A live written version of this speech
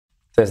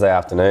Thursday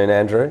afternoon,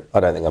 Andrew. I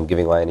don't think I'm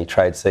giving away any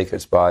trade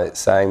secrets by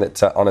saying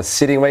that on a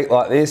sitting week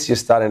like this, you're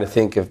starting to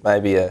think of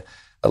maybe a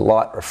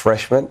light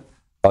refreshment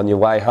on your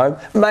way home.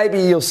 Maybe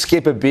you'll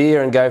skip a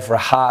beer and go for a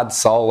hard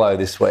solo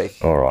this week.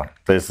 All right,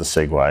 there's the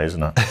segue,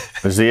 isn't it?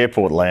 There's the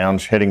airport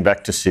lounge, heading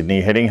back to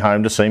Sydney, heading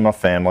home to see my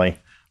family.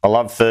 I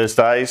love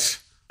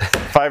Thursdays,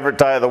 favourite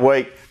day of the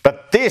week.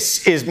 But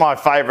this is my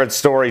favourite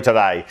story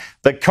today.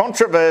 The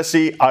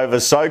controversy over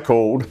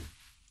so-called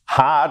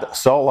hard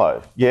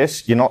solo.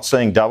 Yes, you're not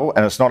seeing double,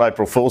 and it's not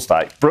April Fool's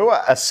Day. Brewer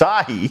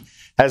Asahi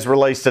has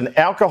released an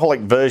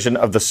alcoholic version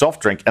of the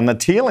soft drink, and the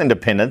Teal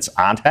Independents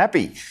aren't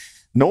happy.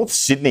 North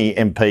Sydney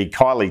MP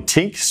Kylea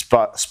Tink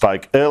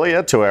spoke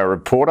earlier to our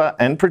reporter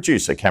and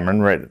producer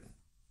Cameron Redden.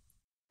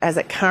 As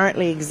it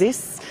currently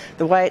exists,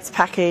 the way it's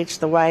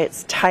packaged, the way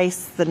it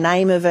tastes, the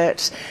name of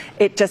it,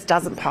 it just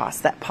doesn't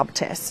pass that pub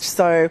test.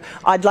 So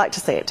I'd like to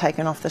see it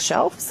taken off the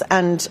shelves,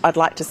 and I'd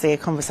like to see a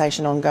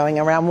conversation ongoing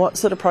around what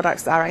sort of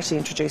products are actually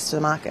introduced to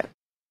the market.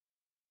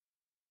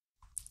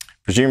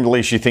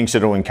 Presumably she thinks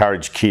it'll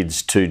encourage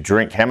kids to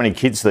drink. How many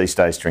kids these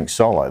days drink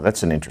solo?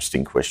 That's an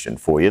interesting question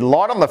for you.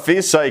 Light on the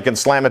fizz so you can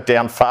slam it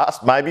down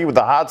fast, maybe with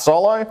a hard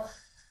solo?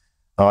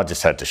 I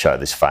just had to show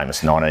this famous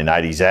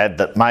 1980s ad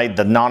that made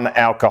the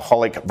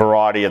non-alcoholic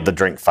variety of the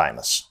drink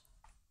famous.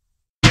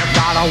 You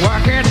gotta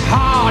work it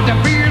hard to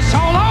be a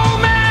solo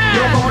man.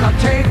 You're gonna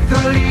take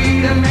the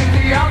lead and make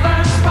the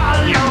others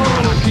follow. You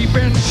gotta keep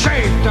in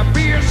shape to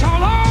be a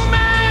solo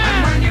man.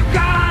 And when you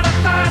got a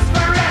thirst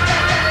for it,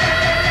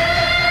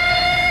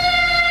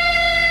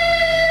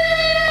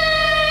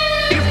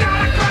 you've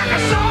gotta crack a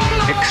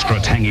solo. Extra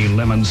tangy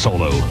lemon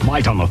solo.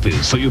 Light on the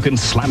fizz so you can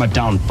slam it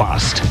down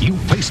fast. You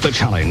face the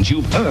challenge,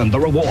 you've earned the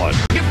reward.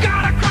 You've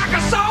gotta crack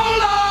a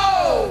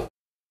solo.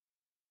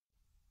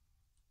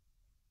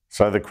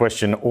 So the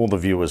question all the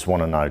viewers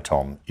want to know,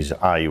 Tom, is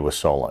are you a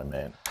solo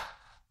man?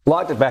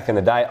 Liked it back in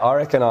the day. I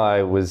reckon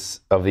I was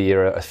of the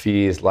era a few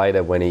years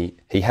later when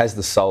he has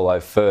the solo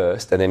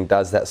first and then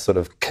does that sort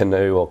of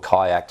canoe or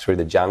kayak through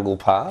the jungle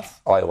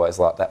path. I always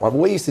liked that one.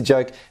 We used to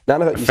joke,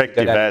 none of it used to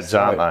go down effective ads,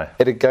 aren't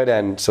they? It'd go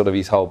down sort of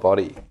his whole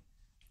body.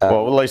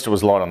 Well, at least it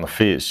was light on the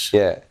fizz.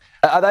 Yeah.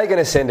 Are they going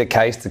to send a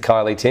case to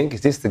Kylea Tink?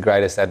 Is this the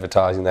greatest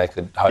advertising they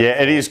could hope Yeah,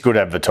 for? it is good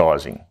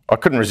advertising. I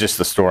couldn't resist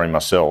the story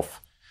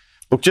myself.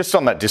 Look, just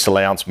on that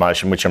disallowance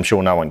motion, which I'm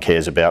sure no one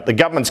cares about, the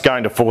government's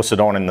going to force it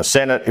on in the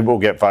Senate. It will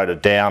get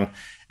voted down.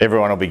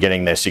 Everyone will be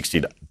getting their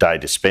 60-day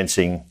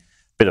dispensing.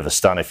 Bit of a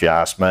stunt if you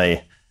ask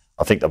me.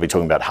 I think they'll be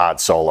talking about hard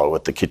solo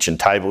at the kitchen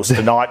tables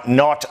tonight,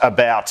 not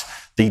about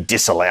the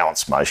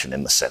disallowance motion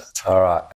in the Senate. All right.